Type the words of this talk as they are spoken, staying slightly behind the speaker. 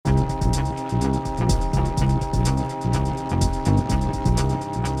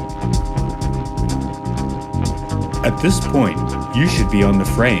At this point, you should be on the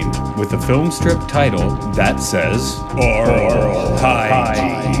frame with a film strip title that says Oral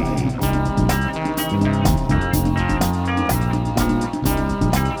Hygiene.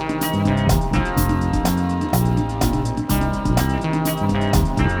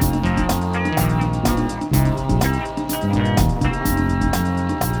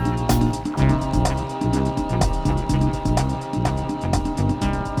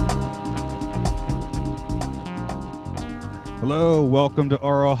 Hello, welcome to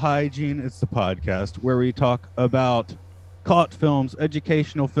Oral Hygiene. It's the podcast where we talk about cult films,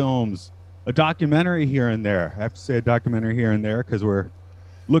 educational films, a documentary here and there. I have to say a documentary here and there because we're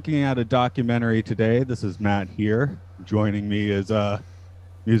looking at a documentary today. This is Matt here. Joining me is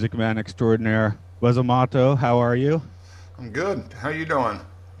music man extraordinaire, Buzz Amato. How are you? I'm good. How you doing?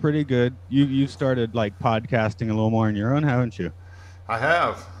 Pretty good. You started like podcasting a little more on your own, haven't you? I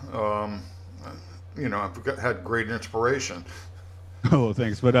have. I've had great inspiration. Oh,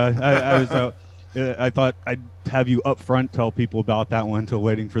 thanks. But I thought I'd have you up front tell people about that one until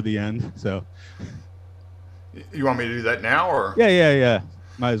waiting for the end. So, you want me to do that now, or? Yeah.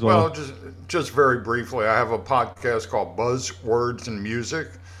 Might as well. Well, just very briefly, I have a podcast called Buzz Words and Music.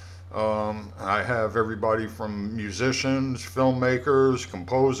 I have everybody from musicians, filmmakers,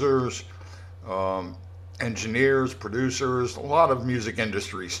 composers, engineers, producers, a lot of music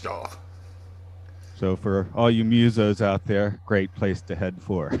industry stuff. So for all you musos out there, great place to head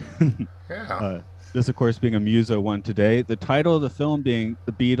for. Yeah. This, of course, being a muso one today. The title of the film being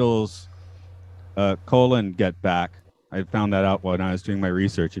The Beatles, Get Back. I found that out when I was doing my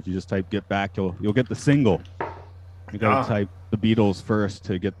research. If you just type Get Back, you'll get the single. You got to type The Beatles first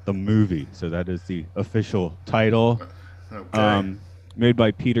to get the movie. So that is the official title. Okay. Made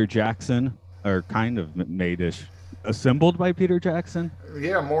by Peter Jackson, or kind of made-ish. Assembled by Peter Jackson?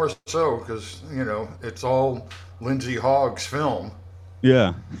 Yeah, more so, because, it's all Lindsay Hogg's film.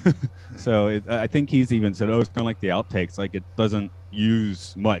 Yeah. So I think he's even said, it's kind of like the outtakes. Like, it doesn't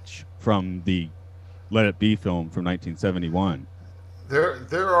use much from the Let It Be film from 1971.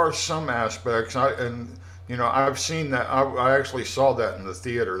 There are some aspects, I've seen that. I actually saw that in the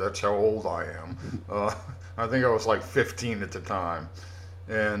theater. That's how old I am. I think I was like 15 at the time.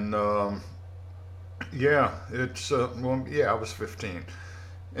 And... I was 15,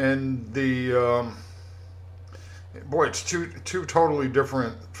 and it's two totally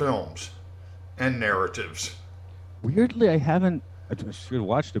different films and narratives. Weirdly, I should have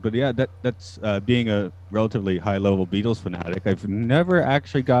watched it, but yeah, that's being a relatively high-level Beatles fanatic. I've never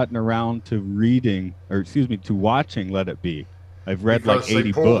actually gotten around to watching Let It Be. I've read Because like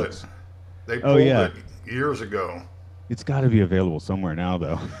 80 books. They pulled it years ago. It's got to be available somewhere now,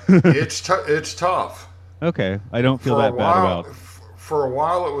 though. It's tough. Okay, I don't feel that bad about it. For a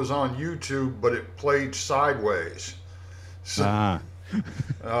while, it was on YouTube, but it played sideways. So,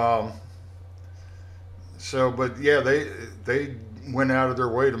 but yeah, they went out of their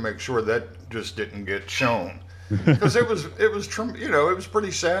way to make sure that just didn't get shown, because it was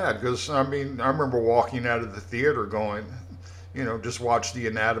pretty sad. Because I remember walking out of the theater going, just watch The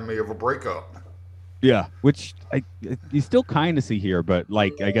Anatomy of a Breakup. Yeah, which you still kind of see here, but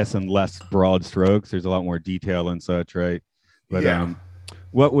like I guess in less broad strokes. There's a lot more detail and such, right? But yeah.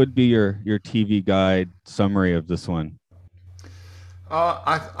 What would be your TV guide summary of this one?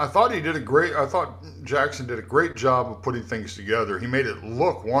 I thought I thought Jackson did a great job of putting things together. He made it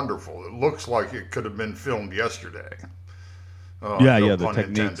look wonderful. It looks like it could have been filmed yesterday. The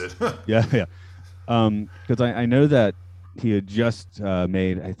techniques. yeah. Because I know that he had just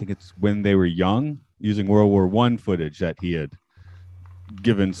made, I think it's When They Were Young, using World War I footage that he had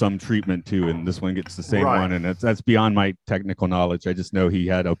given some treatment to, and this one gets the same one, and that's beyond my technical knowledge. I just know he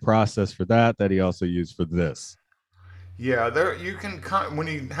had a process for that he also used for this. Yeah, there you can when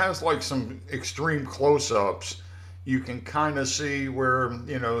he has like some extreme close-ups, you can kind of see where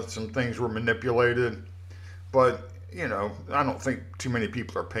some things were manipulated, but I don't think too many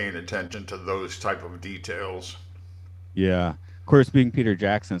people are paying attention to those type of details. Yeah, of course, being Peter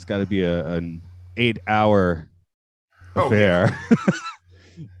Jackson, it's got to be an 8-hour affair.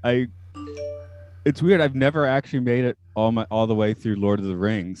 Yeah. It's weird. I've never actually made it all the way through Lord of the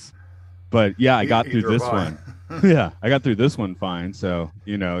Rings, but yeah, I got through this one. Yeah, I got through this one fine. So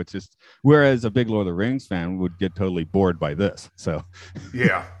it's just, whereas a big Lord of the Rings fan would get totally bored by this. So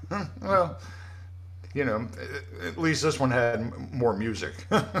yeah, well, at least this one had more music.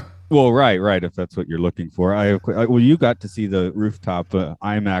 Well, right. If that's what you're looking for, you got to see the rooftop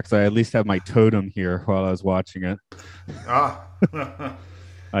IMAX. I at least have my totem here while I was watching it. Yeah.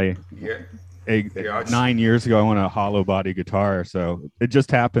 Yeah, 9 years ago, I won a hollow body guitar. So it just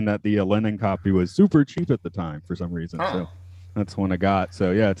happened that the Lennon copy was super cheap at the time for some reason. So that's one I got.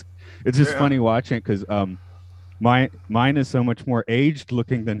 So yeah, it's just funny watching it because mine is so much more aged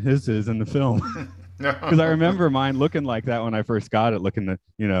looking than his is in the film. Because I remember mine looking like that when I first got it, looking a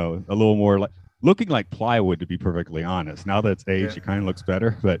little more like looking like plywood, to be perfectly honest. Now that it's aged, it kind of looks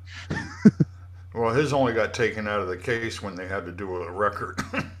better, but. Well, his only got taken out of the case when they had to do a record.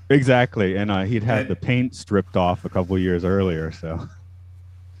 Exactly, and he'd had the paint stripped off a couple of years earlier, so.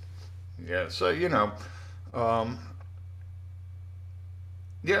 Yeah, so yeah,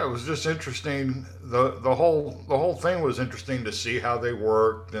 it was just interesting. The whole thing was interesting to see how they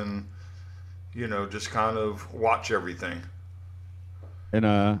worked and just kind of watch everything. And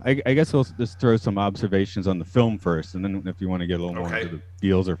I guess we'll just throw some observations on the film first, and then if you want to get a little more into the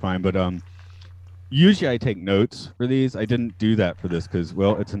deals are fine. But usually I take notes for these. I didn't do that for this because,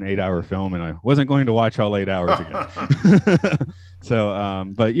 well, it's an 8-hour film, and I wasn't going to watch all 8 hours again. So,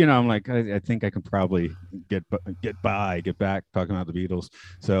 but I'm like, I think I can probably get back talking about the Beatles.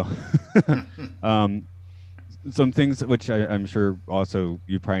 So, some things which I'm sure also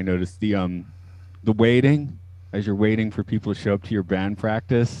you probably noticed the waiting as you're waiting for people to show up to your band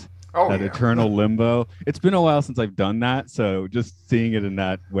practice. Eternal limbo. It's been a while since I've done that, so just seeing it in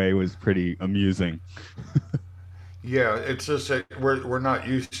that way was pretty amusing. Yeah, it's just that we're not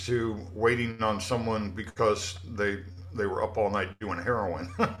used to waiting on someone because they were up all night doing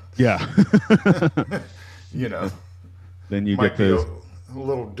heroin. Yeah. Then you might get those. Be a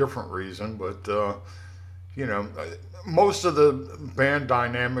little different reason, but most of the band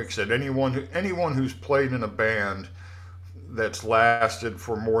dynamics that anyone who's played in a band that's lasted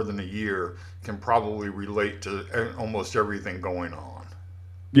for more than a year can probably relate to almost everything going on.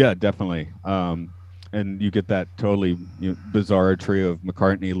 Yeah, definitely. And you get that totally bizarre trio of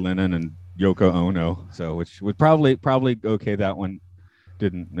McCartney, Lennon, and Yoko Ono. So, which would probably okay. That one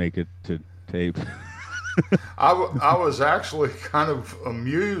didn't make it to tape. I was actually kind of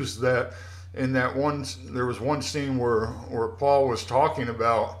amused that in that there was one scene where Paul was talking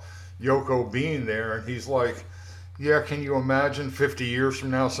about Yoko being there, and he's like, yeah, can you imagine 50 years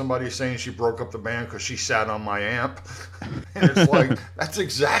from now somebody saying she broke up the band because she sat on my amp? And it's like, that's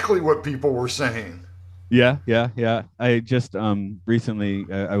exactly what people were saying. Yeah. I just recently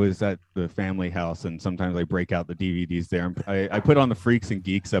I was at the family house, and sometimes I break out the DVDs there. I put on the Freaks and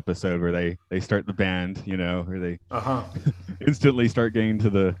Geeks episode where they start the band, where they instantly start getting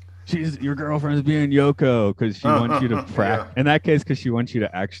to the your girlfriend's being Yoko because she wants you to practice. In that case, because she wants you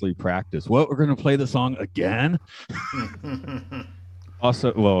to actually practice. What, we're going to play the song again?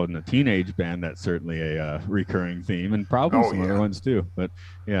 Also, well, in the teenage band, that's certainly a recurring theme, and probably some other ones too. But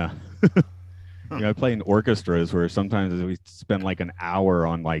yeah, I play in orchestras where sometimes we spend like an hour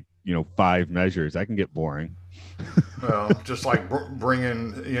on 5 measures. That can get boring. Well, just like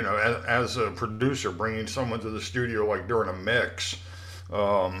bringing, as a producer, bringing someone to the studio like during a mix.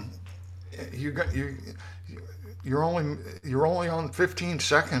 You're only on 15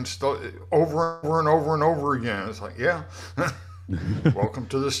 seconds over and over and over again. It's like, yeah, welcome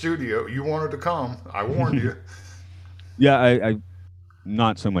to the studio. You wanted to come. I warned you. Yeah, I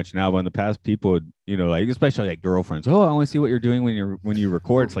not so much now, but in the past, people would, especially like girlfriends. Oh, I want to see what you're doing when you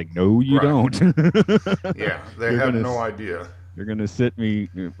record. It's like, no, you don't. Yeah, they have no idea. You're going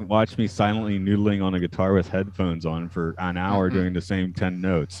to watch me silently noodling on a guitar with headphones on for an hour doing the same 10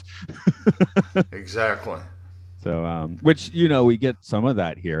 notes. Exactly. So, which, we get some of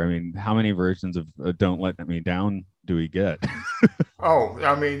that here. I mean, how many versions of Don't Let Me Down do we get? Oh,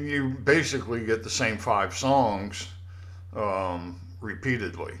 I mean, you basically get the same 5 songs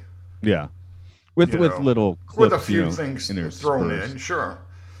repeatedly. Yeah. With little clips, with a few things thrown in, sure.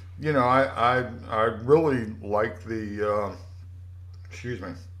 I really like the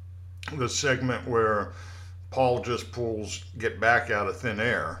the segment where Paul just pulls Get Back out of thin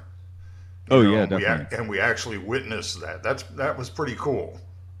air. Definitely. And we actually witnessed that. That was pretty cool.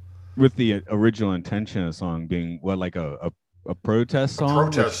 With the original intention of the song being like a protest song? A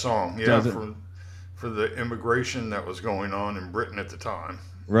protest song, yeah, for the immigration that was going on in Britain at the time.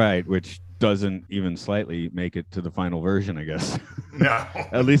 Right, which doesn't even slightly make it to the final version, I guess. No.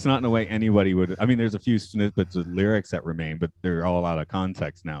 At least not in a way anybody would. I mean, there's a few snippets of lyrics that remain, but they're all out of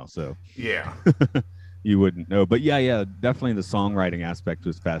context now, so. Yeah. You wouldn't know. But yeah, definitely the songwriting aspect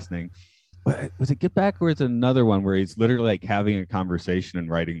was fascinating. Was it Get Back, or is it another one where he's literally like having a conversation and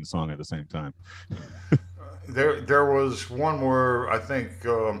writing the song at the same time? There was one where I think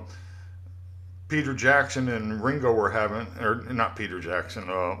Peter Jackson and Ringo were having, or not Peter Jackson,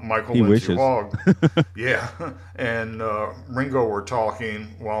 Michael He Lindsay wishes. Hogg, yeah, and Ringo were talking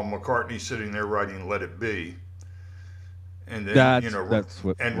while McCartney's sitting there writing "Let It Be," and then That's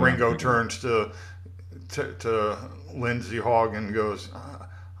what. and what I'm Ringo thinking. turns to Lindsay Hogg and goes,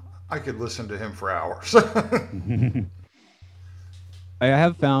 "I could listen to him for hours." I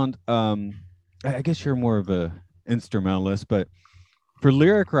have found. I guess you're more of a instrumentalist, but for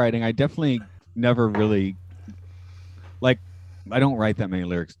lyric writing, I definitely never really like. I don't write that many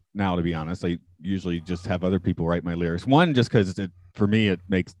lyrics now, to be honest. I usually just have other people write my lyrics. One, just because for me, it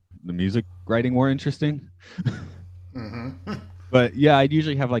makes the music writing more interesting. hmm But yeah, I'd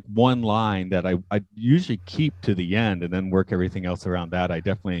usually have like one line that I usually keep to the end and then work everything else around that. I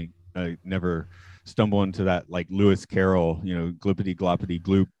never stumble into that like Lewis Carroll, glippity gloppity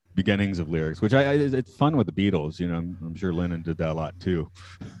gloop beginnings of lyrics, which it's fun with the Beatles. I'm sure Lennon did that a lot too.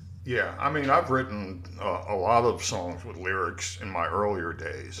 Yeah, I mean, I've written a lot of songs with lyrics in my earlier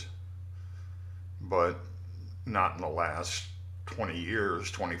days, but not in the last 20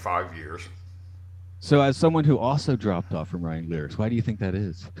 years, 25 years. So, as someone who also dropped off from writing lyrics, why do you think that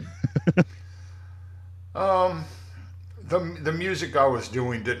is? Um, the music I was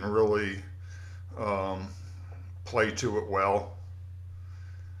doing didn't really um, play to it well.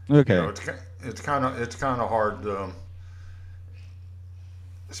 Okay. It's kind of hard,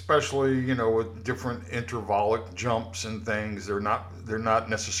 especially with different intervallic jumps and things. They're not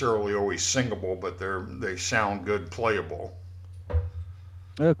necessarily always singable, but they sound good, playable.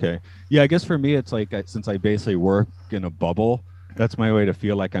 Okay. Yeah, I guess for me, it's like since I basically work in a bubble, that's my way to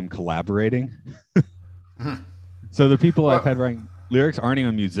feel like I'm collaborating. So the people I've Well, had writing lyrics aren't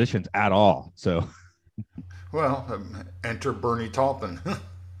even musicians at all. So well, enter Bernie Taupin.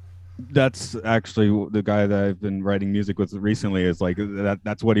 that's actually the guy that I've been writing music with recently is like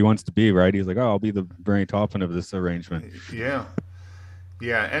that's what he wants to be, right? He's like, oh, I'll be the Bernie Taupin of this arrangement. Yeah,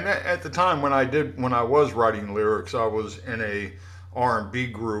 yeah. And at the time when I was writing lyrics, I was in a R&B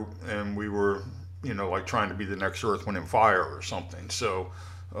group, and we were like trying to be the next Earth, Wind and Fire or something. So,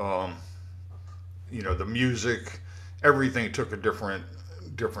 um, the music, everything took a different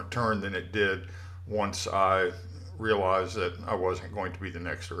turn than it did once I realized that I wasn't going to be the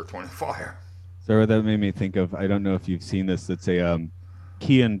next Earth, Wind and Fire. So that made me think of, I don't know if you've seen this. It's a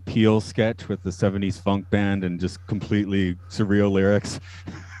Key and Peele sketch with the '70s funk band and just completely surreal lyrics.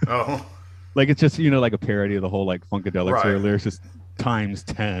 Oh, Like it's just like a parody of the whole like Funkadelic sort right. of lyrics, just times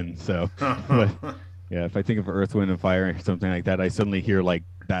 10. So, but yeah, if I think of Earth, Wind, and Fire or something like that, I suddenly hear like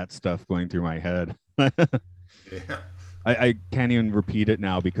that stuff going through my head. Yeah. I can't even repeat it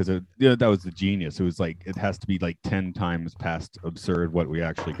now because that was the genius. It was like it has to be like 10 times past absurd what we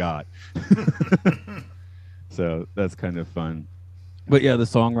actually got. So that's kind of fun. But yeah, the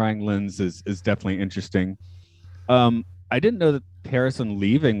songwriting lens is definitely interesting. I didn't know that Harrison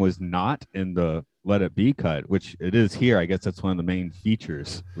leaving was not in the Let It Be cut, which it is here. I guess that's one of the main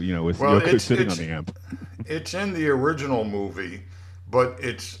features, with Well, Yoko sitting on the amp. it's in the original movie, but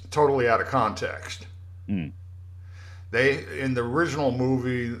it's totally out of context. Mm. They in the original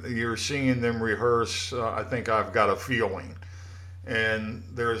movie, you're seeing them rehearse. I think I've got a feeling, and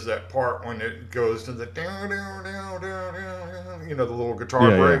there's that part when it goes to the down, down, down, down, down, the little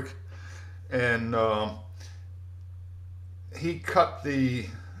guitar Yeah, yeah. break, and he cut the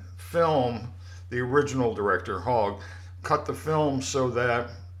film. The original director Hogg cut the film so that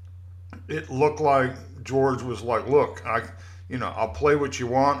it looked like George was like, "Look, I'll play what you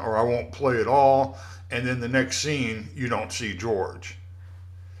want, or I won't play at all." And then the next scene, you don't see George,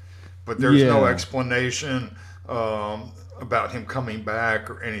 but there's no Yeah. explanation about him coming back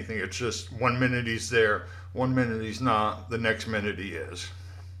or anything. It's just 1 minute he's there, 1 minute he's not, the next minute he is.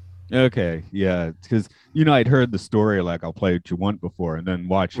 Okay. Yeah. Because, I'd heard the story like I'll play what you want before, and then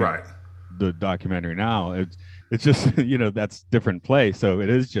watching Right. the documentary now, it's just, that's different play. So it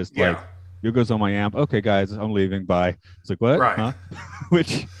is just like, Yeah. here goes on my amp. Okay, guys, I'm leaving. Bye. It's like, what? Right. Huh?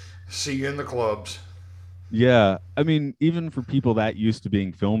 Which, See you in the clubs. yeah. I mean, even for people that used to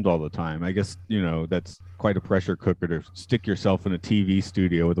being filmed all the time, I guess, that's quite a pressure cooker to stick yourself in a TV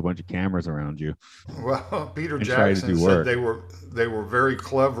studio with a bunch of cameras around you Well, Peter and try to Jackson do said work. they were very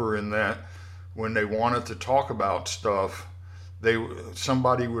clever in that when they wanted to talk about stuff,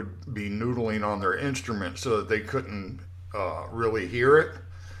 somebody would be noodling on their instrument so that they couldn't really hear it.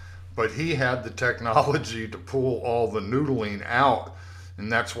 But he had the technology to pull all the noodling out,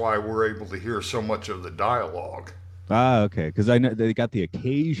 and that's why we're able to hear so much of the dialogue. Ah, okay. Because I know they got the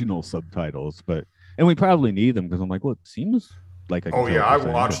occasional subtitles, and we probably need them because I'm like, well, it seems like I can Oh tell yeah, what I they're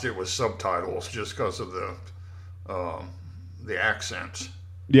saying, but watched it with subtitles just because of um, the accents.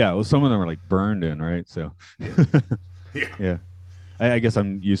 Yeah, well, some of them are like burned in, right? So, Yeah. yeah. I guess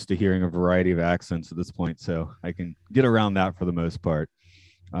I'm used to hearing a variety of accents at this point, so I can get around that for the most part.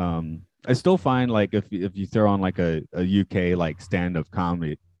 I still find like if you throw on like a UK like stand-up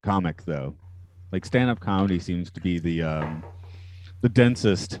comedy comic though, like stand-up comedy seems to be the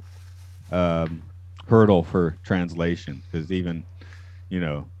densest um, hurdle for translation because even you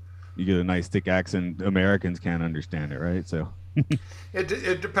know you get a nice thick accent, Americans can't understand it, right? So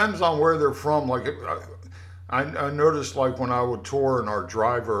It depends on where they're from. Like I noticed, like when I would tour and our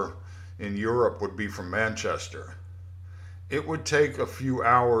driver in Europe would be from Manchester, it would take a few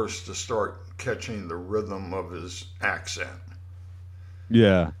hours to start catching the rhythm of his accent.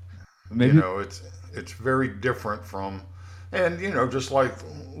 yeah, You maybe know, it's very different from, and you know, just like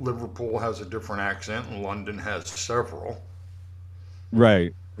Liverpool has a different accent and London has several.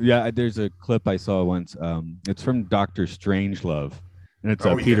 right. Yeah, there's a clip I saw once. It's from Doctor Strangelove, and it's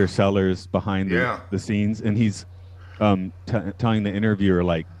Oh Peter yeah, Sellers behind yeah. the scenes, and he's telling the interviewer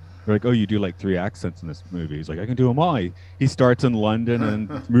like they're like, oh, you do like three accents in this movie. He's like, I can do them all. He starts in London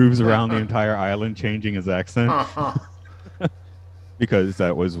and moves around the entire island, changing his accent because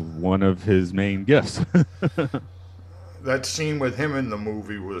that was one of his main gifts. That scene with him in the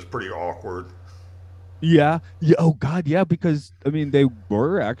movie was pretty awkward. Yeah, yeah. Oh God, yeah. Because I mean, they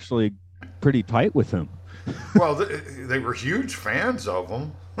were actually pretty tight with him. Well, they were huge fans of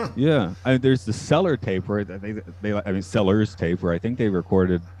him. Yeah, there's the Cellar tape where they I mean Sellers tape where I think they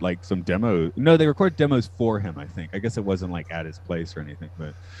recorded like some demos. No, they recorded demos for him. I think. I guess it wasn't like at his place or anything,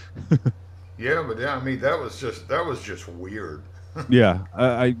 but Yeah, but yeah, I mean that was just weird. yeah,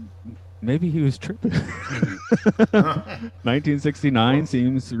 I maybe he was tripping. 1969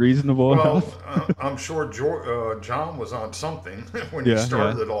 seems reasonable enough. Well, I'm sure John was on something when he Yeah, yeah.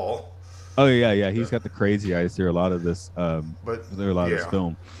 started it all. Oh yeah, yeah. He's got the crazy eyes through a lot of this. But Through a lot of this yeah,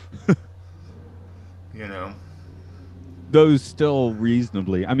 film. you know, Those still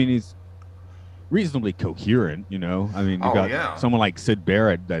reasonably. I mean, he's reasonably coherent. You know, I mean, you oh got yeah, someone like Sid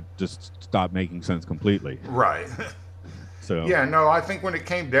Barrett that just stopped making sense completely. right. So Yeah, no, I think when it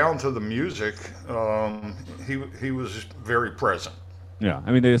came down to the music, he was very present. yeah,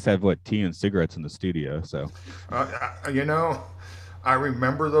 I mean, they just have what tea and cigarettes in the studio. So You know, I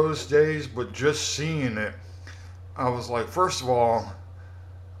remember those days, but just seeing it, I was like, first of all,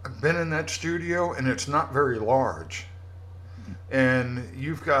 I've been in that studio and it's not very large. And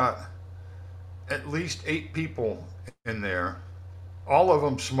you've got at least 8 people in there, all of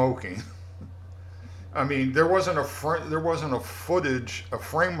them smoking. I mean, there wasn't a frame of footage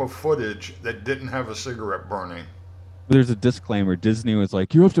that didn't have a cigarette burning. there's a disclaimer. Disney was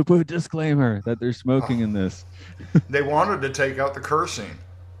like, you have to put a disclaimer that they're smoking Oh, in this. they wanted to take out the cursing.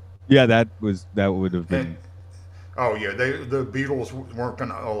 Yeah, that would have And been oh yeah, the Beatles weren't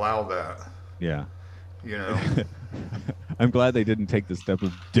going to allow that. yeah. You know. I'm glad they didn't take the step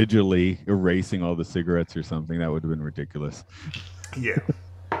of digitally erasing all the cigarettes or something. That would have been ridiculous. Yeah.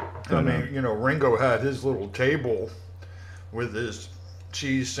 I But mean, you know, Ringo had his little table with his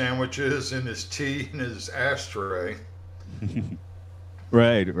cheese sandwiches and his tea and his ashtray.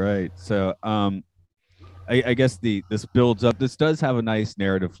 right, right. So I guess this builds up. This does have a nice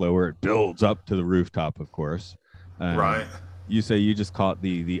narrative flow where it builds up to the rooftop, of course. Right. You say you just caught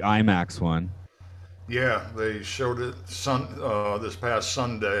the IMAX one. Yeah, they showed it this past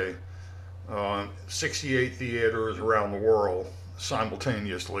Sunday, 68 theaters around the world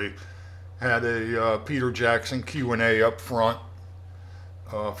simultaneously. Had a Peter Jackson Q&A up front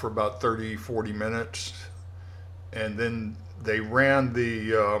for about 30, 40 minutes. And then they ran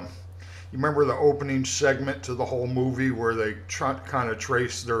you remember the opening segment to the whole movie where they kind of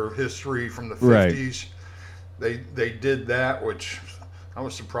trace their history from the Right. 50s? They did that, which I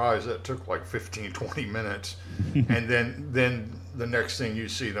was surprised that took like 15, 20 minutes. And then the next thing you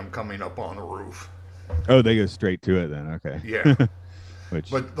see them coming up on the roof. Oh, they go straight to it then. Okay. Yeah. Which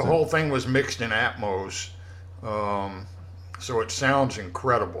But the whole thing was mixed in Atmos. So it sounds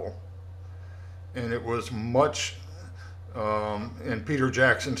incredible. And it was much, and Peter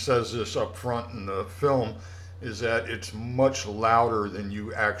Jackson says this up front in the film, is that it's much louder than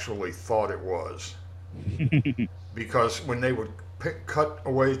you actually thought it was. Because when they would cut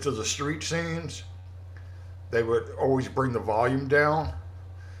away to the street scenes, they would always bring the volume down,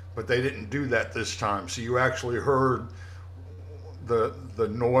 but they didn't do that this time. So you actually heard the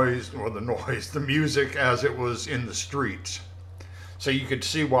noise, or the music as it was in the streets. So you could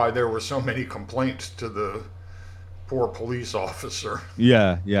see why there were so many complaints to the poor police officer.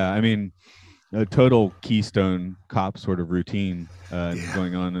 yeah, yeah. I mean, a total Keystone Cop sort of routine Yeah.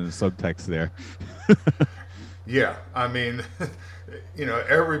 going on in the subtext there. Yeah, I mean,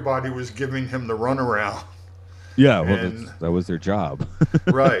 everybody was giving him the runaround. Yeah, well, And that was their job.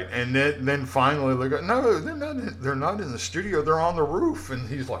 right, and then finally they go, no, they're not in the studio. They're on the roof, and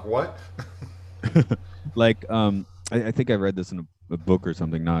he's like, what? Like, I think I read this in a book or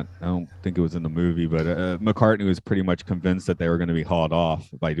something. Not, I don't think it was in the movie, but McCartney was pretty much convinced that they were going to be hauled off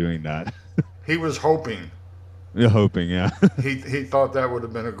by doing that. He was hoping. Yeah, hoping, yeah. He thought that would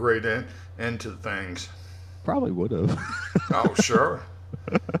have been a great end to things. Probably would have. Oh, sure.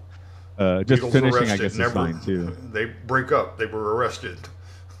 Just Beatles finishing, I arrested, guess, is fine too. They break up. They were arrested.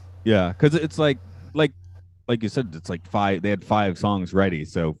 Yeah, because it's like you said, it's like five. They had 5 songs ready,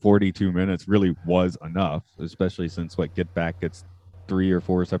 so 42 minutes really was enough. Especially since Get Back gets 3 or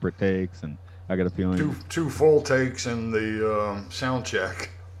 4 separate takes, and I got a feeling Two full takes in the sound check.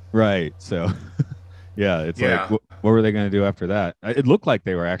 right. So yeah, it's Yeah. like what were they going to do after that? It looked like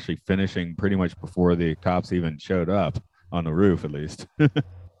they were actually finishing pretty much before the cops even showed up on the roof, at least.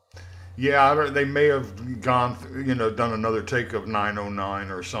 Yeah, they may have gone, done another take of 909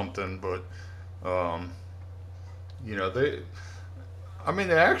 or something, but,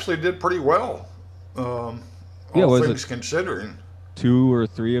 they actually did pretty well. Yeah, all was things it- considering. 2 or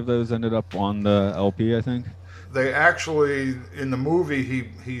 3 of those ended up on the LP, I think. They actually, in the movie,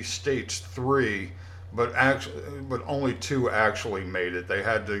 he states 3, but only 2 actually made it. They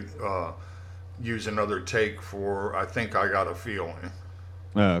had to use another take for, I think I Got a Feeling.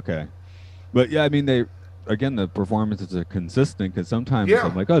 Oh, okay. But yeah, I mean, the performances are consistent because sometimes Yeah.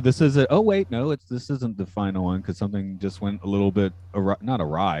 I'm like, oh, this is it. Oh, wait, no, this isn't the final one because something just went a little bit not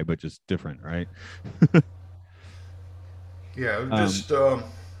awry, but just different, right? Yeah, just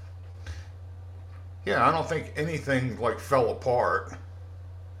yeah, I don't think anything like fell apart.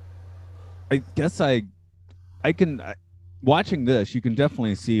 I guess I can watching this, you can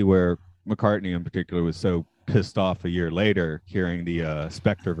definitely see where McCartney in particular was so pissed off a year later hearing the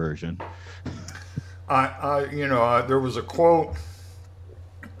Spectre version. There was a quote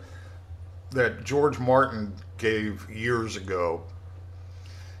that George Martin gave years ago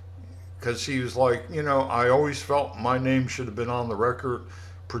because he was like, I always felt my name should have been on the record,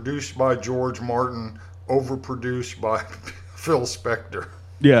 produced by George Martin, overproduced by Phil Spector.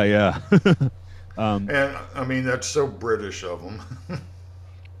 Yeah. And I mean, that's so British of him.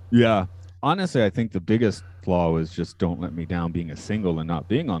 Yeah. Honestly, I think the biggest flaw was just "Don't Let Me Down" being a single and not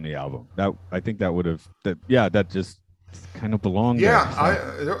being on the album. I think that would have that just kind of belonged. Yeah,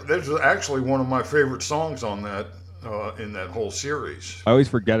 there, so. there's actually one of my favorite songs on that in that whole series. I always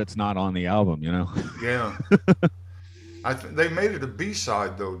forget it's not on the album. Yeah, they made it a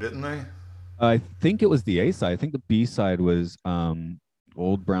B-side though, didn't they? I think it was the A side. I think the B side was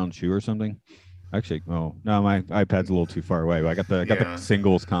 "Old Brown Shoe" or something. Actually, oh no, my iPad's a little too far away. I got the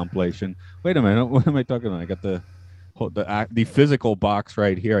singles compilation. Wait a minute, what am I talking about? I got the physical box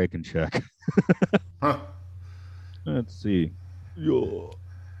right here. I can check. Huh. Let's see. Yeah,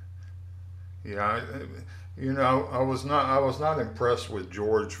 I was not impressed with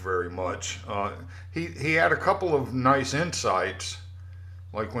George very much. He had a couple of nice insights,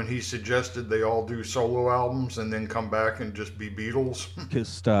 like when he suggested they all do solo albums and then come back and just be Beatles. Kiss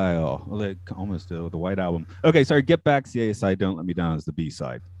Style, like almost the White Album. Okay, sorry. Get Back's the A side. Don't Let Me Down is the B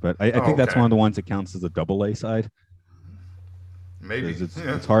side. But I think that's one of the ones that counts as a double A side. Maybe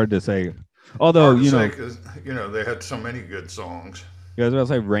it's hard to say. Although they had so many good songs. Yeah, I was about to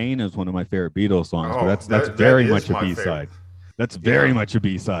say "Rain" is one of my favorite Beatles songs, but that's that very is much a my B side. favorite. That's very much a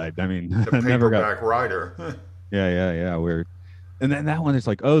B side. I mean, The I never got. Paperback Writer. Yeah. Weird. And then that one is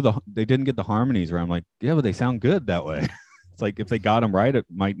like, they didn't get the harmonies right. I'm like, yeah, but they sound good that way. It's like if they got them right, it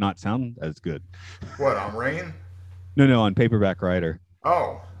might not sound as good. What, on Rain? No, on Paperback Writer.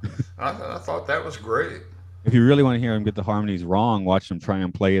 Oh, I thought that was great. If you really want to hear them get the harmonies wrong, watch them try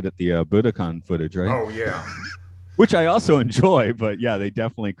and play it at the Budokan footage, right? Oh yeah. Which I also enjoy, but yeah, they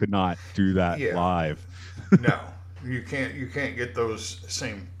definitely could not do that Yeah. live. No, you can't get those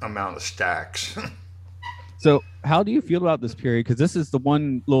same amount of stacks. So how do you feel about this period? Because this is the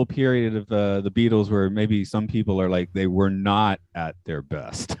one little period of the Beatles where maybe some people are like they were not at their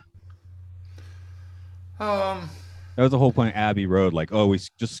best. That was the whole point of Abbey Road. Like, we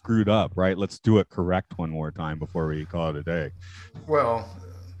just screwed up, right? Let's do it correct one more time before we call it a day. Well,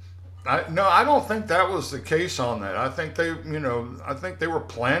 I don't think that was the case on that. I think they were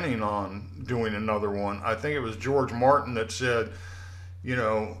planning on doing another one. I think it was George Martin that said,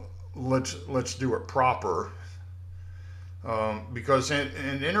 let's do it proper. Because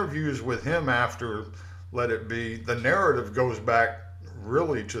in interviews with him after Let It Be, the narrative goes back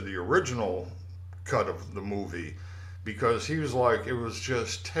really to the original cut of the movie, because he was like, it was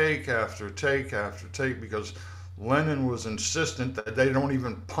just take after take after take, because Lennon was insistent that they don't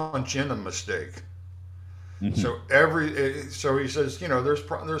even punch in a mistake. Mhm. So he says,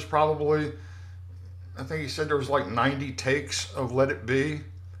 there's probably, I think he said there was like 90 takes of Let It Be,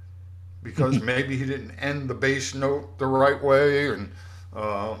 because maybe he didn't end the bass note the right way, and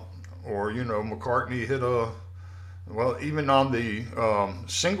or McCartney hit even on the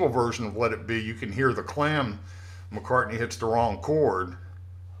single version of Let It Be, you can hear the clam. McCartney hits the wrong chord.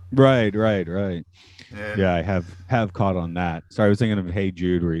 Right. And, Yeah, I have caught on that. Sorry, I was thinking of Hey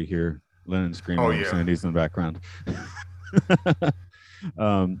Jude, where you hear Lennon screaming Oh, and yeah. Sandy's in the background.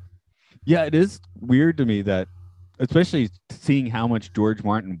 Yeah, it is weird to me that, especially seeing how much George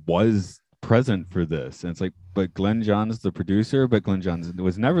Martin was present for this, and it's like, but Glenn Johns the producer, but Glenn Johns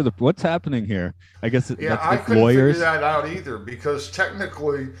was never the. What's happening here? I guess Yeah, that's I the couldn't lawyers. figure that out either, because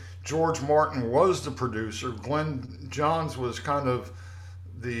technically George Martin was the producer. Glenn Johns was kind of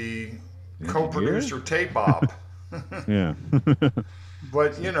the co-producer tape op. Yeah.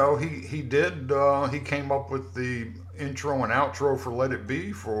 But he came up with the intro and outro for Let It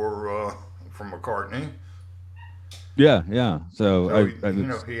Be for McCartney. Yeah. So I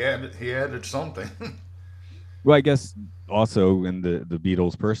he added something. well, I guess also in the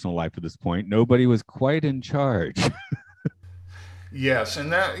Beatles' personal life at this point, nobody was quite in charge. Yes,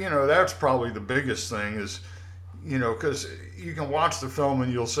 and that's probably the biggest thing is, because you can watch the film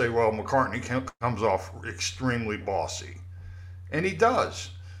and you'll say, well, McCartney comes off extremely bossy, and he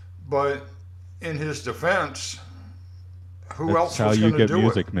does, but in his defense, who That's else how was you going to get do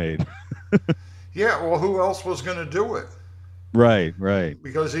music it? made. Yeah, well, who else was going to do it? Right.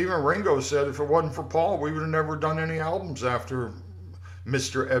 Because even Ringo said if it wasn't for Paul, we would have never done any albums after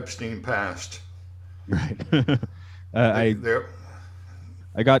Mr. Epstein passed. Right. They-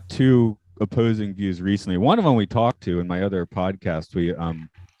 I got two opposing views recently. One of them we talked to in my other podcast.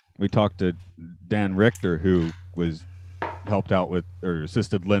 We talked to Dan Richter, who was helped out with or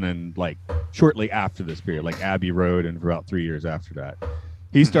assisted Lennon like shortly after this period, like Abbey Road, and for about 3 years after that.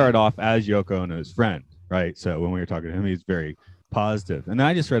 He started off as Yoko Ono's friend, right? So when we were talking to him, he's very positive. And then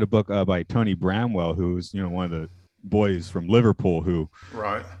I just read a book by Tony Bramwell, who's one of the boys from Liverpool, who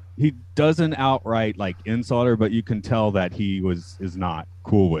Right. he doesn't outright like insult her, but you can tell that he is not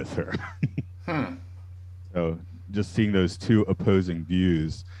cool with her. So just seeing those two opposing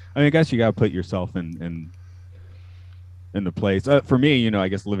views, I mean, I guess you got to put yourself in the place. For me, I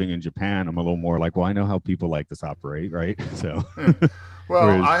guess living in Japan, I'm a little more like, well, I know how people like this operate, right? So, Well,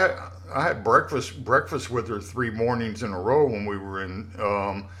 Whereas- I had breakfast with her 3 mornings in a row when we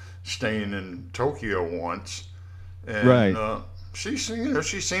were staying in Tokyo once, and Right. she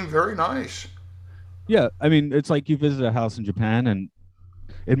seemed very nice. yeah, I mean, it's like you visit a house in Japan and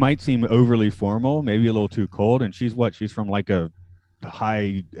it might seem overly formal, maybe a little too cold. And she's from like a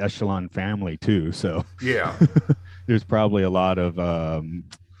high echelon family too. So Yeah. there's probably a lot of, of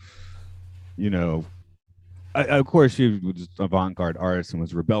course she was avant-garde artist and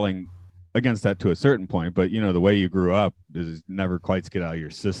was rebelling against that to a certain point. But, the way you grew up is never quite get out of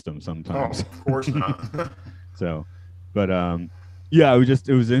your system Oh, sometimes. of course not. So, but yeah, it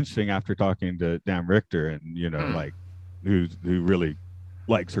was interesting after talking to Dan Richter and like who really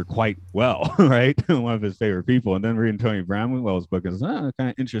likes her quite well, right? One of his favorite people, and then reading Tony Bramwell's book is kind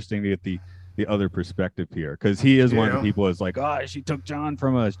of interesting to get the other perspective here, because he is one of the people is like, she took John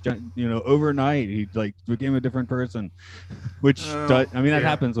from us, overnight. He like became a different person, which that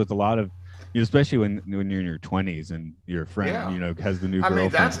happens with a lot of. Especially when you're in your 20s and your friend, has the new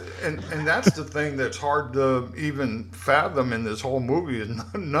girlfriend. That's the thing that's hard to even fathom in this whole movie. Is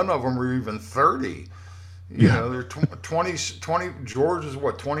none of them are even 30. They're 20. George is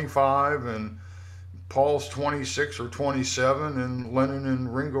 25, and Paul's 26 or 27, and Lennon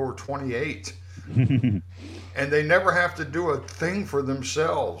and Ringo are 28. And they never have to do a thing for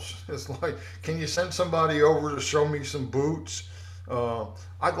themselves. It's like, can you send somebody over to show me some boots?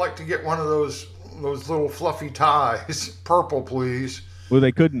 I'd like to get one of those little fluffy ties, purple, please. Well,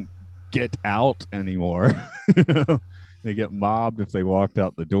 they couldn't get out anymore. They get mobbed if they walked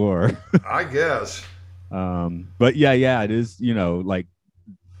out the door. I guess. But yeah, it is. Like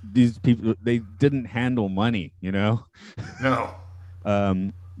these people, they didn't handle money. No.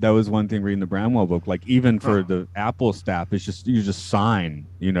 That was one thing reading the Bramwell book. Like even for the Apple staff, it's just you just sign.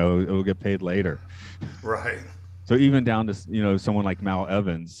 It'll get paid later. Right. So even down to someone like Mal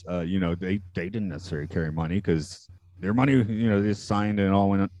Evans, they didn't necessarily carry money because their money, they just signed and it all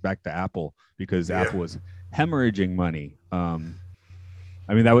went back to Apple because Apple was hemorrhaging money. I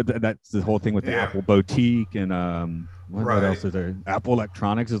mean that's the whole thing with the Apple boutique and what else is there? Apple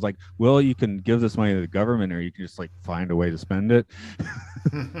Electronics is like, well, you can give this money to the government or you can just like find a way to spend it.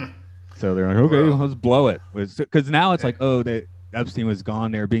 So they're like, okay, Well, let's blow it. Because now it's like, oh, Epstein was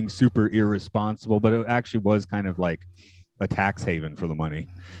gone. They're being super irresponsible, but it actually was kind of like a tax haven for the money.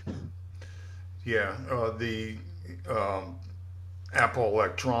 yeah, the um, Apple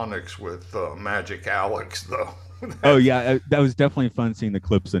Electronics with Magic Alex, though. Oh yeah, that was definitely fun seeing the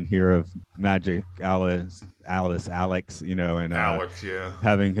clips in here of Magic Alex, and Alex, yeah.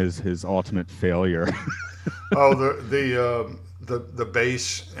 having his ultimate failure. Oh, the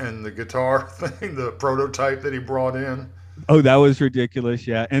bass and the guitar thing, the prototype that he brought in. Oh, that was ridiculous,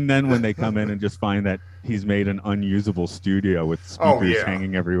 yeah. And then when they come in and just find that he's made an unusable studio with speakers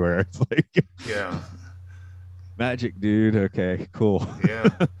hanging everywhere, it's like, yeah, magic, dude. Okay, cool. yeah.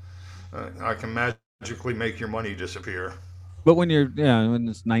 I can magically make your money disappear. But when when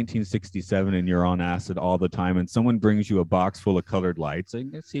it's 1967 and you're on acid all the time, and someone brings you a box full of colored lights, I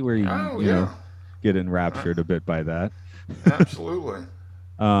can see where you know get enraptured a bit by that. Absolutely.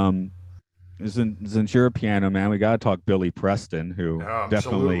 Zentura Piano Man, we got to talk Billy Preston, who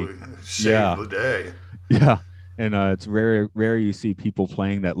definitely saved the day. Yeah, and it's rare you see people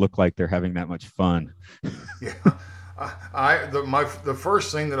playing that look like they're having that much fun. Yeah, the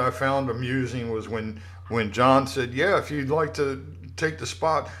first thing that I found amusing was when John said, "Yeah, if you'd like to take the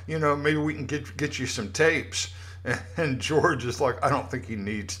spot, maybe we can get you some tapes." And George is like, "I don't think he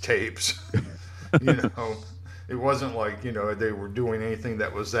needs tapes." It wasn't like they were doing anything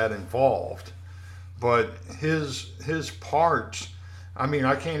that was that involved, but his parts. I mean,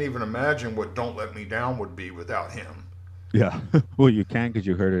 I can't even imagine what "Don't Let Me Down" would be without him. Yeah, well, you can because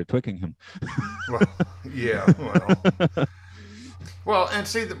you heard it Twickenham. Well, yeah, well, and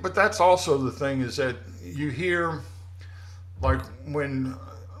see, but that's also the thing is that you hear, like when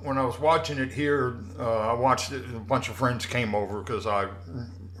I was watching it here, I watched it. A bunch of friends came over because I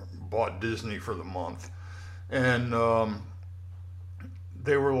bought Disney for the month. And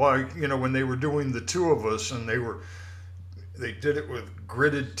they were like, when they were doing the two of us, and they did it with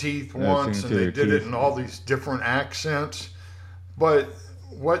gritted teeth once, and they did it in all these different accents. But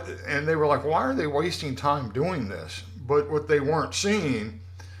and they were like, why are they wasting time doing this? But what they weren't seeing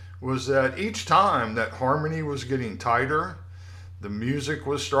was that each time that harmony was getting tighter, the music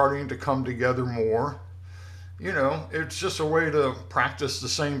was starting to come together more. It's just a way to practice the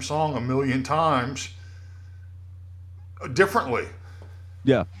same song a million times differently.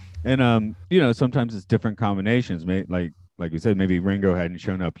 Yeah, and sometimes it's different combinations. Like you said, maybe Ringo hadn't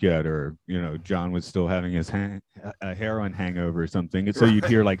shown up yet, or John was still having his a heroin hangover or something. And so you'd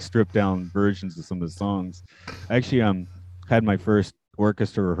hear like stripped down versions of some of the songs. I actually had my first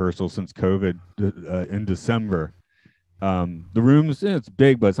orchestra rehearsal since COVID in December. The room's it's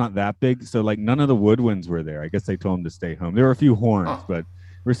big, but it's not that big. So like none of the woodwinds were there. I guess they told them to stay home. There were a few horns, but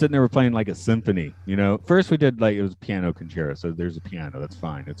we're sitting there, we're playing like a symphony. First we did it was piano concerto, so there's a piano, that's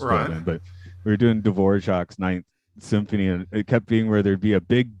fine, it's right. In, but we were doing Dvorak's Ninth Symphony, and it kept being where there'd be a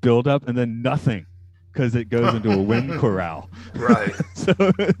big buildup and then nothing, because it goes into a wind chorale. Right. So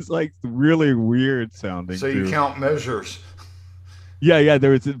it's like really weird sounding. So you count measures. Yeah.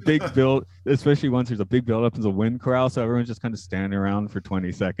 There was a big build, especially once there's a big build up as a wind chorale. So everyone's just kind of standing around for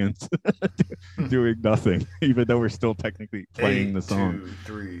 20 seconds doing nothing, even though we're still technically playing 8, the song. 2,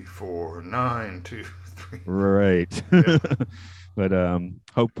 3, 4, 9, 2, 3. Right. Yeah. But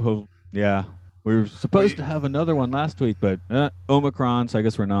hope, yeah. We were supposed to have another one last week, but Omicron, so I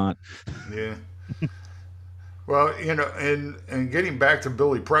guess we're not. Yeah. Well, and getting back to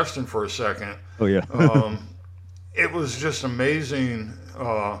Billy Preston for a second. Oh, yeah. It was just amazing.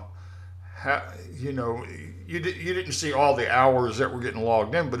 You didn't see all the hours that were getting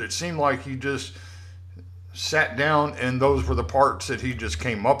logged in, but it seemed like he just sat down and those were the parts that he just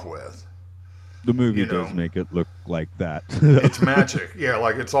came up with. The movie does make it look like that. It's magic. Yeah,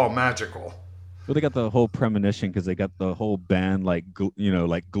 like it's all magical. Well, they got the whole premonition because they got the whole band like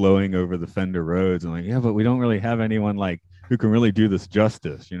glowing over the Fender Rhodes, and like, yeah, but we don't really have anyone like who can really do this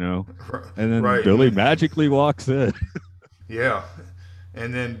justice, And then Billy magically walks in. Yeah,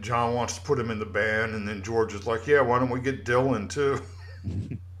 and then John wants to put him in the band, and then George is like, yeah, why don't we get Dylan too?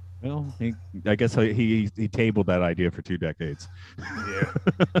 Well, I guess he tabled that idea for 2 decades.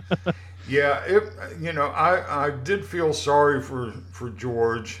 Yeah, yeah. I did feel sorry for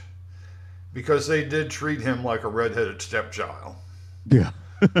George, because they did treat him like a redheaded stepchild. Yeah.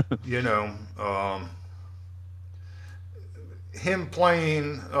 Him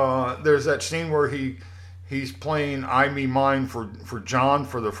playing, there's that scene where he's playing I Me Mine for John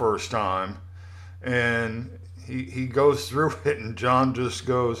for the first time, and he goes through it, and John just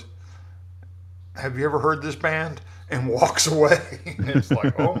goes, have you ever heard this band? And walks away. And it's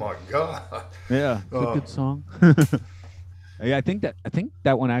like, oh my God. Yeah, it's a good song. Yeah, I think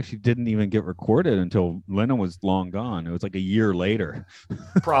that one actually didn't even get recorded until Lennon was long gone. It was like a year later.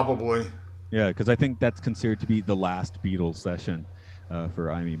 Probably. Yeah, because I think that's considered to be the last Beatles session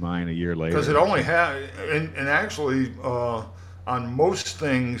for I Me Mine a year Because it later. only had, and actually, on most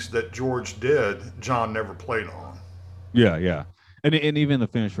things that George did, John never played on. Yeah, yeah. And even the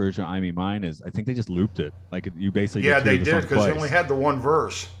finished version of I Me Mine is I think they just looped it. Like you basically get Yeah, two they of the did songs because they only twice. had the one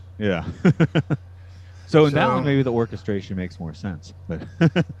verse. Yeah. So in that one So, maybe the orchestration makes more sense. But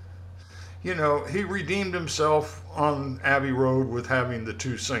he redeemed himself on Abbey Road with having the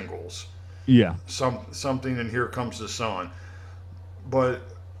two singles, yeah. something and Here Comes the Sun. But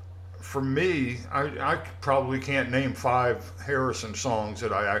for me, I probably can't name 5 Harrison songs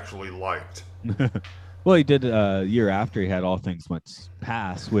that I actually liked. Well, he did a year after he had All Things Must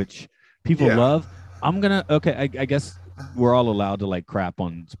Pass, which people Yeah. love. I'm gonna okay. I guess we're all allowed to like crap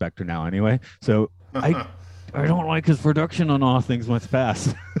on Spectre now anyway. So I I don't like his production on All Things Must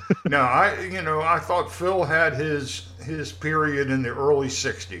Pass. Now, I thought Phil had his period in the early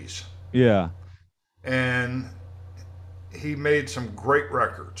 '60s, Yeah, and he made some great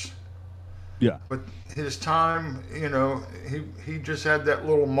records. yeah, But his time, he just had that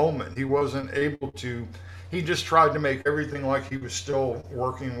little moment. He wasn't able to. He just tried to make everything like he was still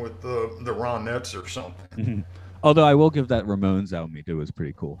working with the Ronettes or something. mhm. Although I will give that Ramones album he did was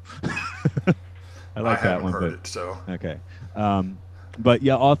pretty cool. I I like that haven't one, heard but it, so okay. Um, but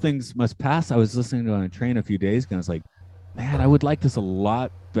yeah, All Things Must Pass. I was listening to it on a train a few days ago. And I was like, man, I would like this a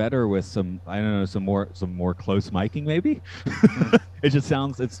lot better with some, I don't know, some more close miking maybe. mm, It just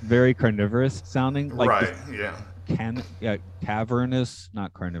sounds, it's very carnivorous sounding, like right, this yeah, cavernous,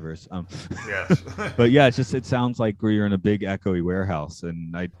 not carnivorous. yes. But yeah, it sounds like where you're in a big echoey warehouse,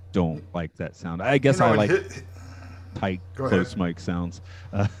 and I don't like that sound. I guess I And like tight, go ahead. close mic sounds.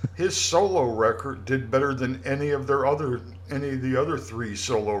 Uh, His solo record did better than any of the other 3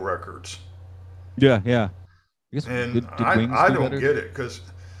 solo records. yeah, yeah. I guess And did Wings I do don't better? get it because,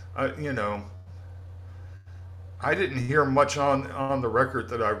 I didn't hear much on the record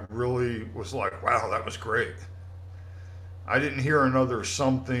that I really was like, wow, that was great. I didn't hear another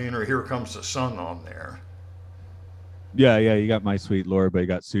something or Here Comes the Sun on there. Yeah, yeah. You got My Sweet Lord, but you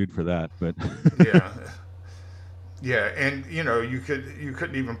got sued for that. But Yeah, yeah, and you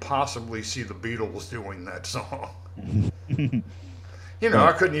couldn't even possibly see the Beatles doing that song. I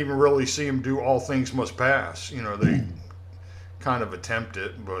but couldn't even really see them do All Things Must Pass. They kind of attempt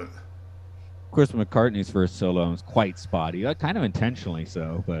it, but of course, McCartney's first solo was quite spotty, kind of intentionally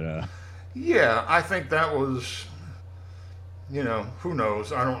so. But yeah, I think that was, who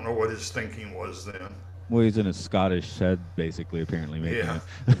knows? I don't know what his thinking was then. well, he's in a Scottish shed, basically, apparently making Yeah.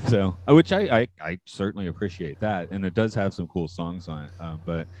 it. So, which I certainly appreciate that, and it does have some cool songs on it.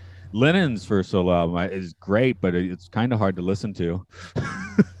 But Lennon's first solo album is great, but it's kind of hard to listen to.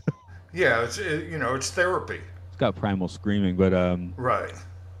 Yeah, it's therapy. It's got Primal Screaming, but Right.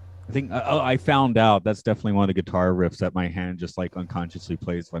 I think I found out that's definitely one of the guitar riffs that my hand just like unconsciously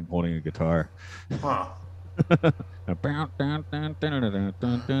plays if I'm holding a guitar. Huh. I'd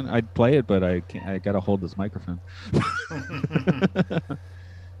play it, but I can't. I gotta hold this microphone.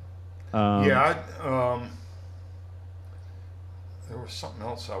 um, Yeah, there was something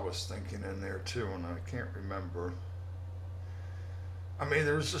else I was thinking in there too, and I can't remember. I mean,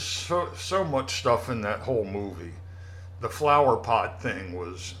 there's just so much stuff in that whole movie. The flower pot thing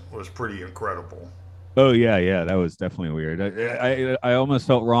was pretty incredible. oh yeah, yeah, that was definitely weird. I almost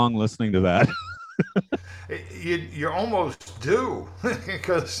felt wrong listening to that. You almost do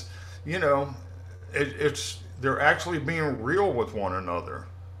because you know it's they're actually being real with one another,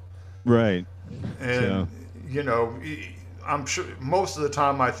 Right. and So you know I'm sure most of the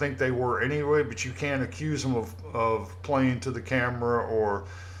time I think they were anyway, but you can't accuse them of playing to the camera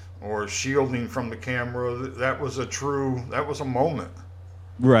or shielding from the camera. That was a moment.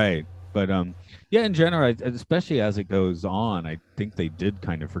 right, but yeah, in general, especially as it goes on, I think they did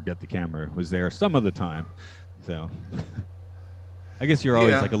kind of forget the camera was there some of the time. So I guess you're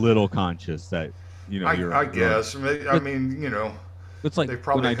always Yeah, like a little conscious that I you're guess. I but mean, it's like they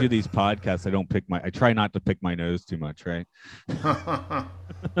when probably I do these podcasts, I try not to pick my nose too much, right? had.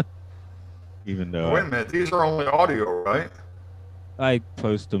 Even though Wait a minute, these are only audio, right? I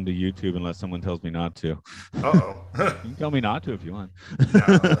post them to YouTube unless someone tells me not to. Uh You oh. can tell me not to if you want.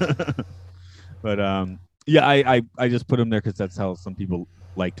 No. But yeah, I just put them there because that's how some people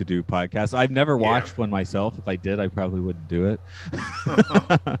like to do podcasts. I've never Yeah. watched one myself. If I did, I probably wouldn't do it. Oh,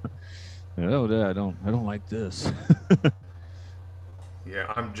 I don't like this.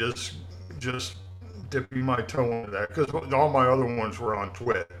 Yeah, I'm just dipping my toe into that because all my other ones were on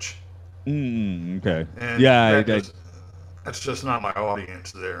Twitch, Okay. and Yeah, that just that's just not my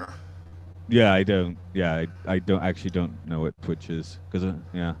audience there. Yeah, I don't. Yeah, I don't know what Twitch is because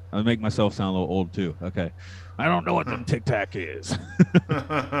yeah, I make myself sound a little old too. Okay, I don't know what them Tic Tac is,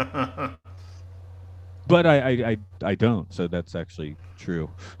 but I don't. So that's actually true.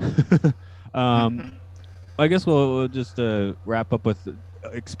 I guess we'll just wrap up with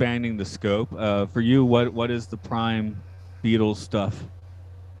expanding the scope. For you, what is the prime Beatles stuff?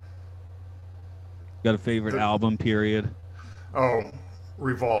 Got a favorite album? Period. Oh,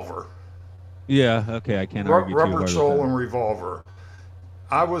 Revolver. Yeah. Okay. I can't argue too Rubber hard Soul with that. and Revolver.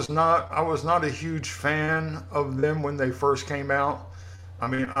 I was not a huge fan of them when they first came out. I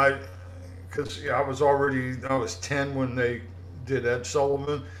mean, because I was 10 when they did Ed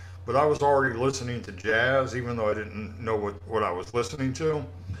Sullivan, but I was already listening to jazz, even though I didn't know what I was listening to.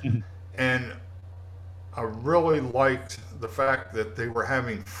 And I really liked the fact that they were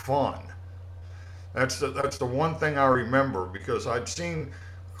having fun. That's the one thing I remember because I'd seen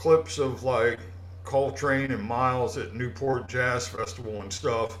clips of like Coltrane and Miles at Newport Jazz Festival and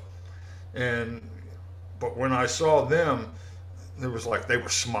stuff, and but when I saw them, it was like they were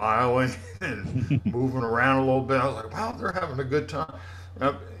smiling and moving around a little bit. I was like, wow, they're having a good time.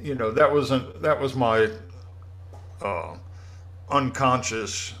 That was my uh,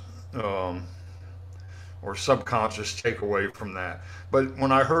 unconscious or subconscious takeaway from that. But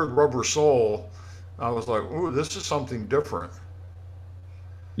when I heard Rubber Soul, I was like, ooh, this is something different.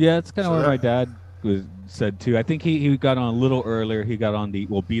 Yeah, it's kind of So what my that, dad was said too. I think he got on a little earlier. He got on the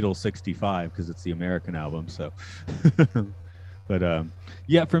Beatles '65 because it's the American album. So, but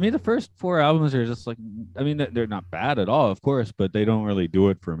yeah, for me the first four albums are just like, I mean, they're not bad at all, of course, but they don't really do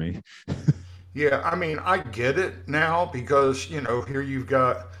it for me. yeah, I mean, I get it now because, here you've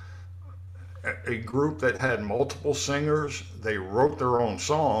got a group that had multiple singers. They wrote their own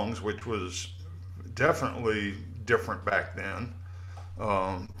songs, which was definitely different back then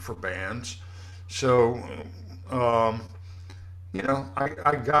for bands. So, um,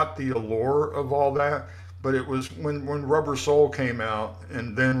 I got the allure of all that, but it was when Rubber Soul came out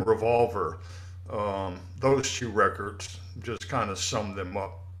and then Revolver, those two records just kind of summed them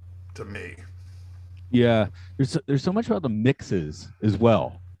up to me. Yeah, there's so much about the mixes as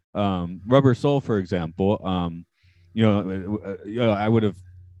well. Rubber Soul, for example, I would have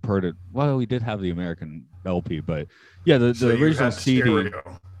heard it. Well, we did have the American LP, but yeah, So the you original had CD.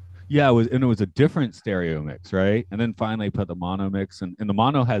 stereo. Yeah, it was a different stereo mix, right? And then finally put the mono mix, and the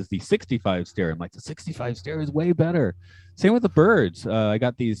mono has the 65 stereo. I'm like, the 65 stereo is way better. Same with the Birds. I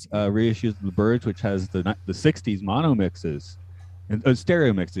got these reissues of the Birds, which has the 60s mono mixes and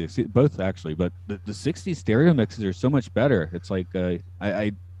stereo mixes, both actually. But the 60s stereo mixes are so much better. It's like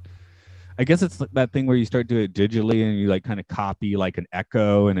I guess it's that thing where you start doing it digitally and you like kind of copy like an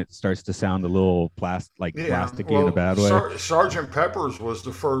echo, and it starts to sound a little Yeah, plasticky in a well, bad way. Sergeant Pepper's was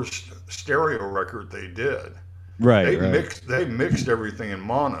the first stereo record they did. Right, right. They mixed everything in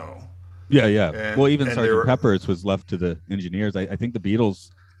mono, Yeah, yeah. Well, even and they Sergeant were Pepper's was left to the engineers. I think the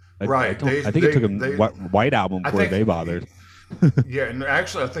Beatles. I right. don't. I think it took them They White Album I before think they bothered. yeah, and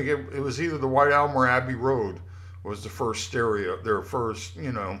actually I think it was either the White Album or Abbey Road was the first stereo. Their first,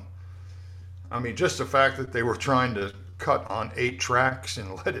 I mean, just the fact that they were trying to cut on 8 tracks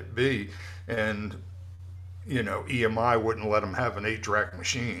and let it be, and EMI wouldn't let them have an 8 track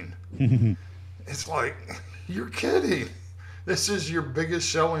machine. It's like, you're kidding. This is your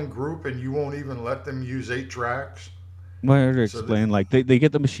biggest selling group, and you won't even let them use 8 tracks. Well, to So that, explain, like they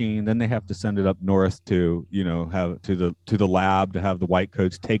get the machine, then they have to send it up north to have to the lab to have the white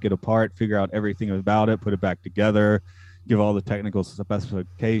coats take it apart, figure out everything about it, put it back together, give all the technical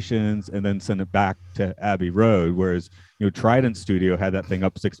specifications, and then send it back to Abbey Road. Whereas Trident Studio had that thing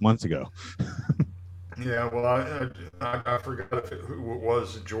up 6 months ago. yeah, well, I forgot who it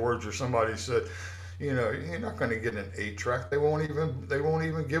was, George or somebody said, you're not going to get an 8 track. They won't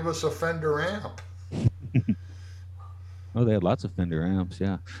even give us a Fender amp. Oh, they had lots of Fender amps,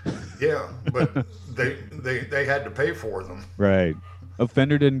 yeah. Yeah, but they had to pay for them. Right. Oh,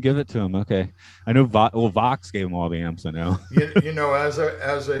 Fender didn't give it to him. Okay, I know. Vox gave him all the amps. I know. As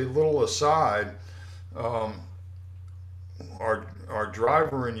a little aside, um, our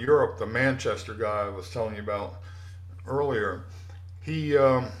driver in Europe, the Manchester guy I was telling you about earlier, he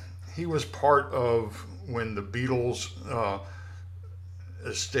was part of when the Beatles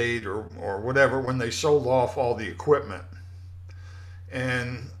estate or whatever, when they sold off all the equipment,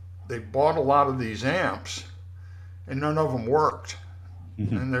 and they bought a lot of these amps, and none of them worked.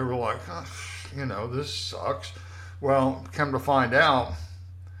 And they were like, oh, this sucks. Well, come to find out,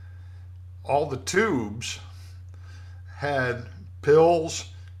 all the tubes had pills,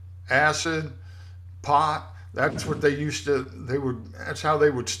 acid, pot. That's what they used to. That's how they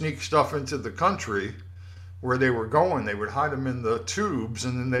would sneak stuff into the country where they were going. They would hide them in the tubes,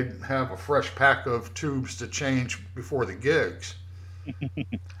 and then they'd have a fresh pack of tubes to change before the gigs.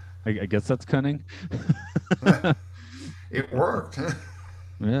 I guess that's cunning. It worked,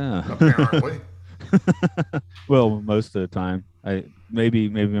 Yeah. apparently. Well, most of the time. Maybe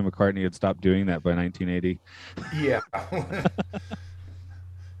McCartney had stopped doing that by 1980. Yeah.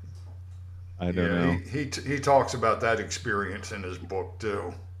 I don't Yeah, know. he talks about that experience in his book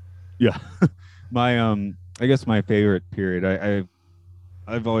too. Yeah. My I guess my favorite period.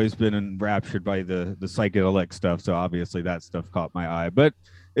 I've always been enraptured by the psychedelic stuff, so obviously that stuff caught my eye. But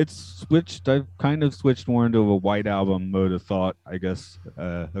it's switched. I've kind of switched more into a White Album mode of thought, I guess,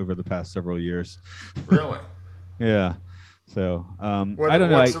 over the past several years. Really, Yeah. So what I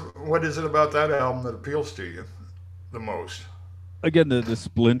don't know. what is it about that album that appeals to you the most? Again, the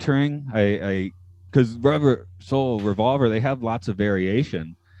splintering. I because Rubber Soul Revolver, they have lots of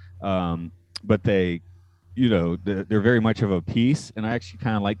variation, but they, they're very much of a piece, and I actually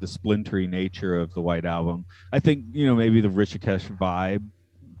kind of like the splintery nature of the White Album. I think maybe the Rishikesh vibe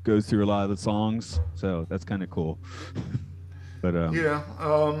goes through a lot of the songs, so that's kind of cool. But Yeah,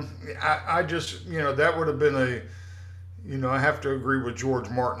 I just that would have been I have to agree with George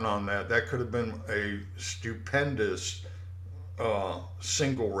Martin on that. That could have been a stupendous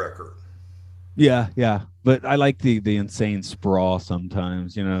single record. yeah, yeah. But I like the insane sprawl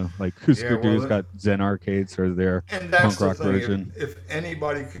sometimes. Like Yeah, Husker well, Du's got Zen Arcades or their and that's punk the rock thing. version. If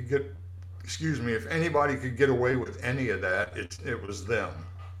anybody could get, excuse me, if anybody could get away with any of that, it was them.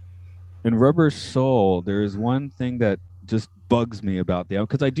 In Rubber Soul, there is one thing that just bugs me about the album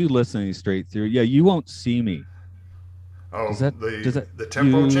because I do listen to these straight through. Yeah, you won't see me. Oh, Does that does that the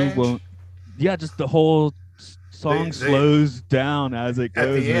tempo you change won't? Yeah, just the whole song they slows down as it at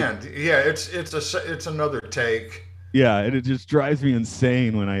goes. the end. Yeah, it's another take. Yeah, and it just drives me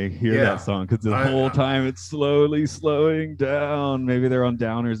insane when I hear Yeah, that song because the I, whole I time it's slowly slowing down. Maybe they're on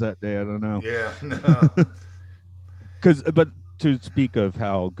downers that day. I don't know. yeah, no, But to speak of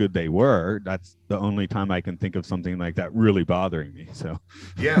how good they were, that's the only time I can think of something like that really bothering me. So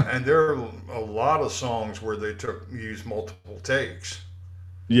yeah, and there are a lot of songs where they used multiple takes.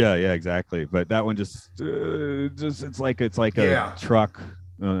 yeah, exactly. But that one just it's like a Yeah. truck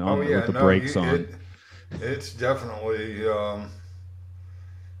Oh yeah, with the no, brakes on. it's definitely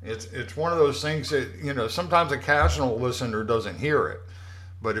it's one of those things that sometimes a casual listener doesn't hear it,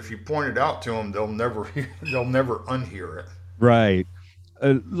 but if you point it out to them, they'll never unhear it. Right.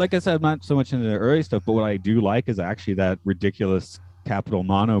 Like I said, I'm not so much into the early stuff, but what I do like is actually that ridiculous Capitol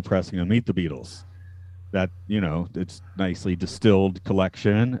mono pressing on Meet the Beatles. That it's nicely distilled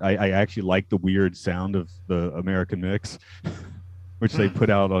collection. I actually like the weird sound of the American mix, which they Hmm. put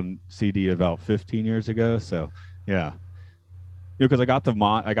out on CD about 15 years ago. So yeah, because I got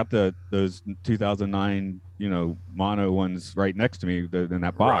those 2009 mono ones right next to me in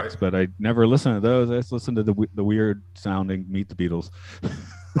that Right. box, but I never listened to those. I just listened to the weird sounding Meet the Beatles.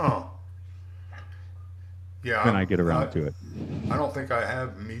 Huh. Yeah, Then I get around to it. I don't think I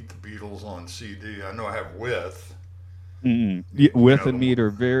have Meet the Beatles on CD. I know I have With. Yeah, You With know, and Meet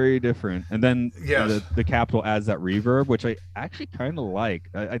are very different, and then yes. the Capitol adds that reverb, which I actually kind of like.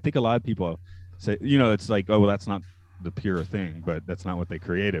 I think a lot of people say it's like, oh well, that's not the pure thing, but that's not what they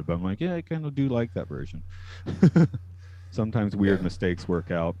created. But I'm like, yeah, I kind of do like that version. Sometimes weird Yeah. mistakes work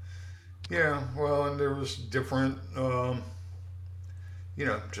out. Yeah. Well, and there was different,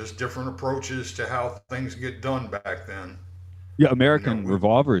 just different approaches to how things get done back then. Yeah, You know, American we,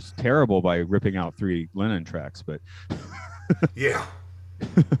 Revolver is terrible by ripping out 3 Lennon tracks, but yeah.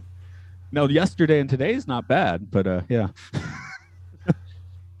 no, Yesterday and Today is not bad. But yeah,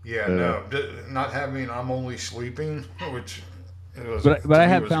 Yeah, uh, no, not having "I'm Only Sleeping," which but to I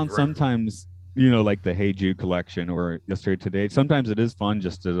me have was a found great. sometimes like the Hey Jude collection or Yesterday Today. Sometimes it is fun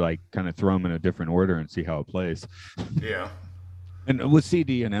just to like kind of throw them in a different order and see how it plays. Yeah. And with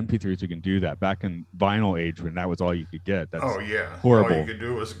CD and MP3s, you can do that. Back in vinyl age, when that was all you could get, Oh that's yeah. All you horrible. could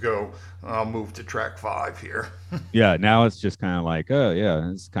do was go. I'll move to track 5 here. Yeah, now it's just kind of like, oh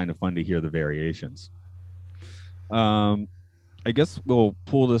yeah, it's kind of fun to hear the variations. Um, I guess we'll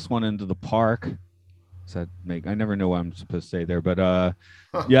pull this one into the park. Does that make? I never know what I'm supposed to say there, but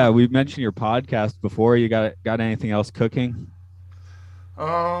yeah, we mentioned your podcast before. You got anything else cooking?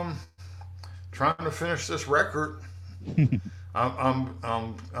 um, Trying to finish this record.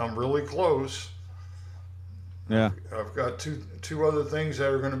 I'm really close. Yeah. I've got two other things that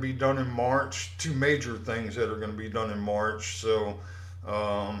are going to be done in March. Two major things that are going to be done in March. So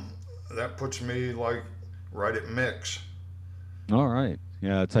um, that puts me like right at mix. All right.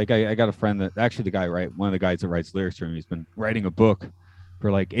 Yeah, it's like I got a friend that actually one of the guys that writes lyrics for him. He's been writing a book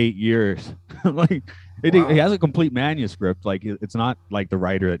for like 8 years. Like Wow. he has a complete manuscript. Like it's not like the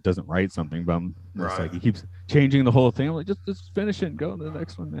writer that doesn't write something, but it's like he keeps changing the whole thing. I'm like, just finish it and go to the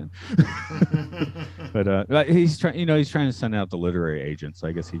next one, man. But he's trying, he's trying to send out the literary agent. So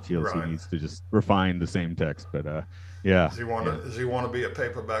I guess he feels he needs to just refine the same text. But yeah. Does he want to be a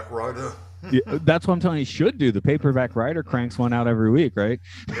paperback writer? Yeah, that's what I'm telling you. He should do. The paperback writer cranks one out every week, right?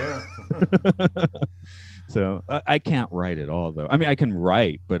 Yeah. So I can't write at all, though. I mean, I can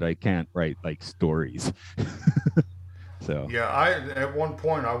write, but I can't write like stories. So yeah, at one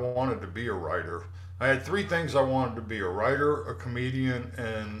point I wanted to be a writer. I had 3 things I wanted to be: a writer, a comedian,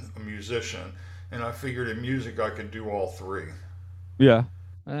 and a musician. And I figured in music I could do all 3. Yeah,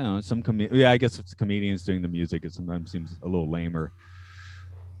 I don't know. I guess if the comedian's doing the music, it sometimes seems a little lamer.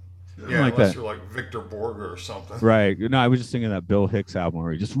 Yeah, like unless that. you're like Victor Borger or something. Right. No, I was just thinking of that Bill Hicks album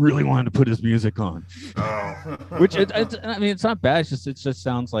where he just really wanted to put his music on. Oh. Which I mean, it's not bad. It just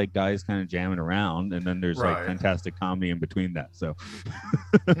sounds like guys kind of jamming around, and then there's like fantastic comedy in between that. So,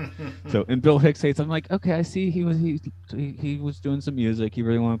 so and Bill Hicks hates. I'm like, okay, I see he was doing some music. He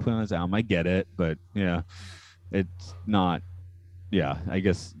really wanted to put on his album. I get it, but yeah, it's not. Yeah, I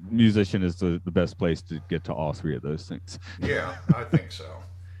guess musician is the best place to get to all 3 of those things. Yeah, I think so.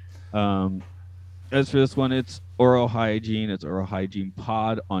 As for this one, it's Oral Hygiene. It's Oral Hygiene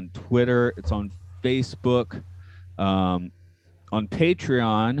Pod on Twitter. It's on Facebook. On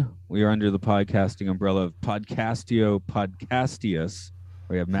Patreon, we are under the podcasting umbrella of Podcastio Podcastius.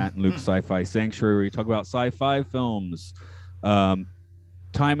 We have Matt and Luke's Sci-Fi Sanctuary, where we talk about sci-fi films. Time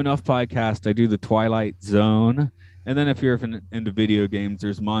Enough Podcast, I do the Twilight Zone. And then if you're into video games,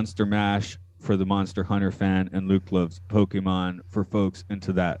 there's Monster Mash for the Monster Hunter fan, and Luke loves Pokemon for folks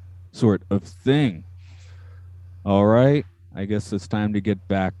into that sort of thing. All right, I guess it's time to get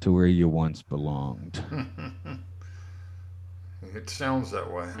back to where you once belonged. It sounds that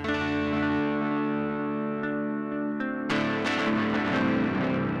way.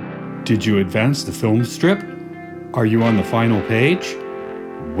 Did you advance the film strip? Are you on the final page?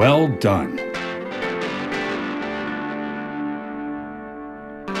 Well done.